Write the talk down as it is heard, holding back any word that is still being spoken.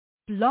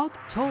Blog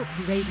Talk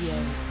Radio.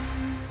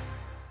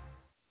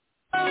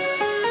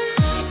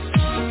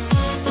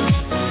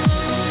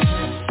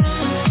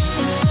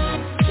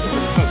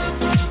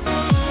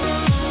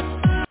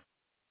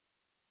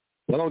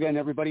 Hello again,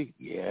 everybody.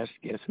 Yes,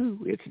 guess who?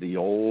 It's the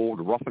old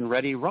rough and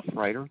ready Rough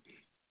Rider.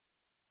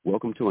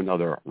 Welcome to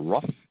another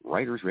Rough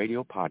Riders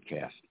Radio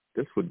podcast.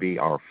 This would be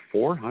our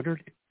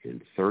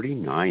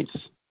 439th.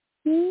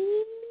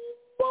 Woo!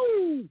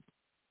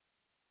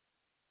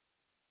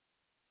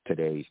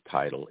 Today's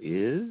title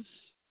is,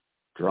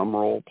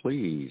 drumroll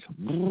please,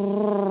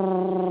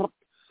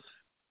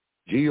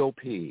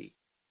 GOP,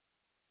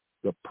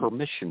 the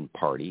permission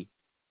party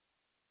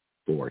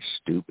for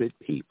stupid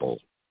people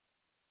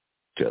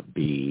to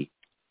be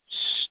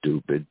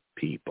stupid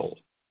people.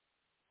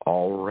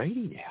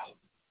 Alrighty now,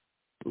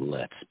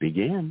 let's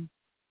begin.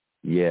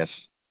 Yes,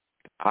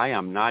 I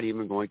am not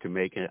even going to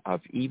make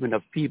even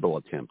a feeble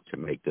attempt to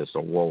make this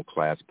a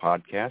world-class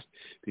podcast,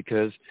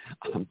 because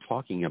I'm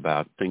talking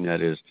about a thing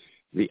that is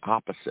the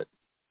opposite,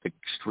 the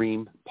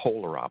extreme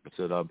polar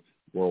opposite of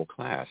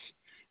world-class,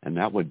 and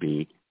that would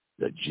be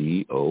the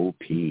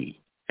GOP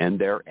and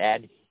their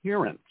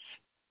adherents,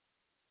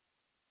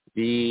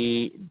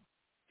 the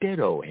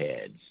ditto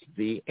heads,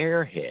 the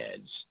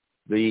airheads,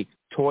 the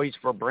toys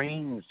for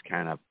brains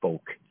kind of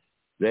folk.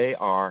 They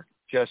are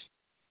just,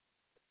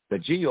 the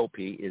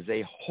GOP is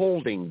a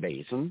holding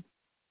basin,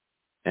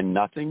 and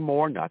nothing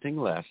more, nothing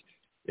less.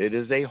 It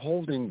is a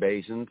holding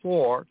basin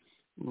for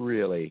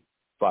really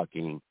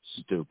fucking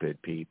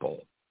stupid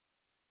people.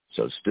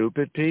 So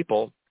stupid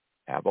people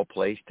have a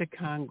place to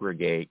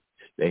congregate.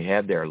 They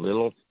have their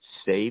little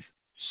safe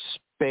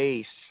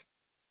space.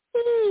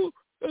 Ooh,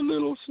 the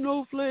little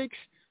snowflakes.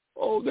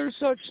 Oh, they're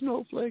such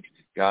snowflakes.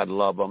 God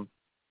love them.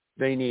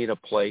 They need a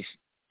place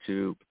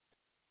to,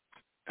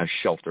 a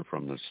shelter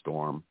from the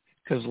storm,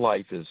 because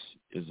life is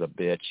a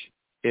bitch.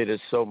 It is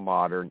so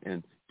modern,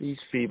 and these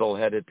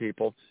feeble-headed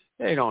people,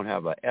 they don't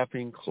have a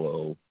effing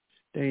clue.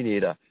 They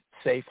need a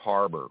safe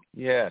harbor.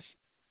 Yes,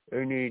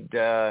 they need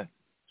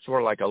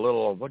sort of like a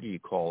little, what do you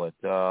call it?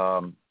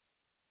 A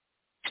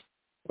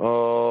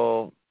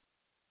little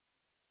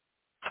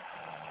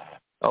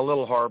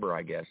harbor,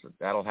 I guess.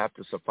 That'll have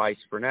to suffice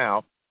for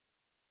now.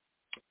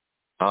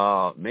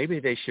 Maybe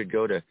they should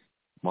go to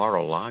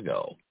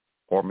Mar-a-Lago,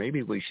 or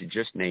maybe we should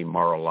just name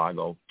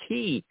Mar-a-Lago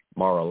Key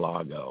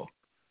Mar-a-Lago,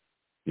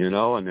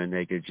 and then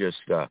they could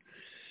just,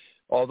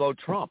 although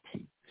Trump,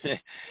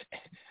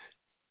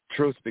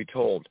 truth be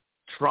told,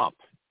 Trump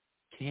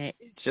can't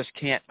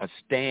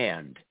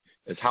stand,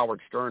 as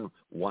Howard Stern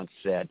once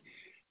said.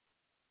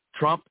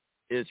 Trump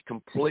is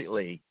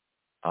completely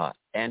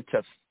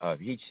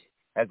he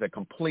has a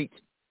complete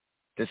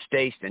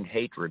distaste and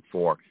hatred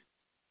for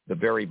the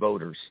very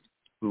voters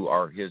who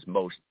are his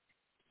most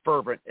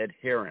fervent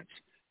adherents.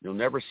 You'll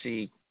never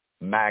see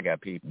MAGA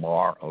people,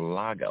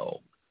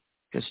 Mar-a-Lago,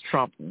 because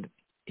Trump,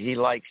 he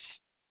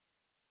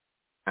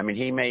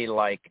may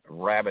like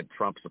rabid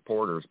Trump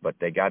supporters, but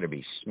they got to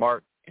be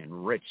smart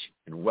and rich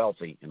and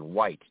wealthy and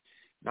white,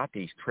 not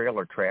these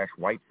trailer trash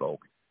white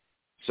folk.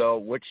 So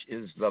which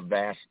is the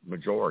vast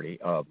majority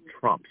of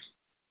Trump's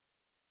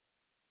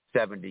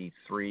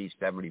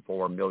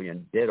 74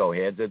 million ditto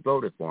heads that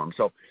voted for him.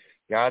 So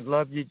God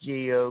love you,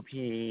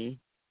 GOP.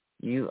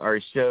 You are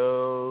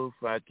so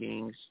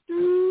fucking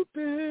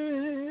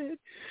stupid.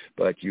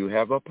 But you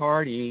have a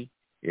party.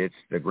 It's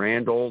the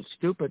grand old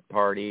stupid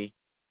party.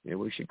 And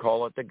we should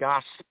call it the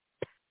gossip.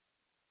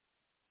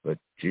 But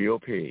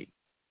GOP,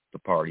 the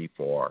party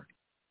for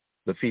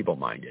the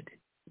feeble-minded,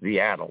 the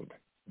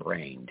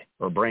addled-brained,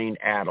 or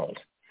brain-addled.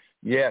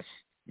 Yes,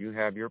 you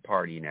have your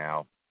party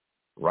now.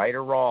 Right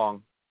or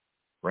wrong,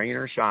 rain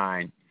or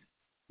shine,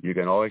 you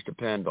can always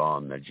depend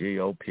on the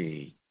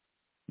GOP.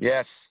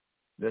 Yes,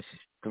 this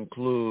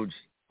concludes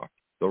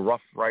the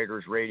Rough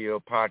Riders Radio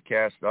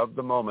podcast of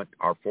the moment,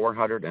 our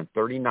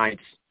 439th.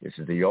 This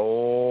is the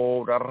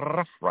old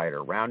Rough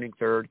Rider, rounding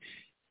third,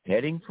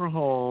 heading for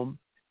home,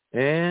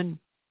 and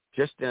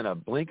just in a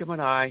blink of an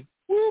eye,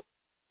 whoop,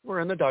 we're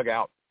in the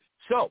dugout.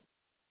 So,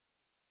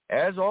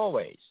 as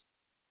always,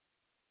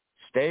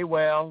 stay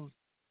well,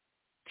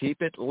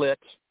 keep it lit,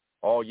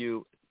 all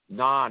you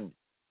non-stupid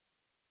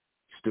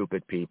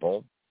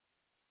people,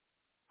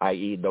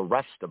 i.e. the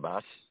rest of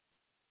us,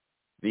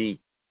 the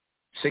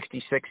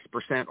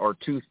 66% or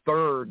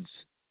two-thirds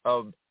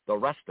of the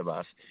rest of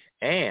us.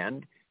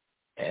 And,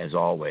 as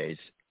always,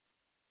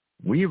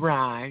 we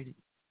ride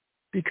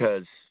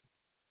because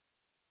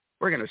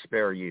we're going to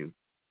spare you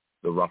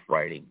the rough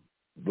riding.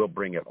 We'll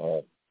bring it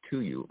all to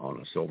you on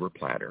a silver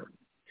platter.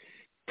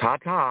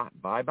 Ta-ta,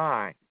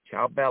 bye-bye,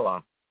 ciao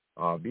bella,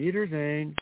 auf Wiedersehen.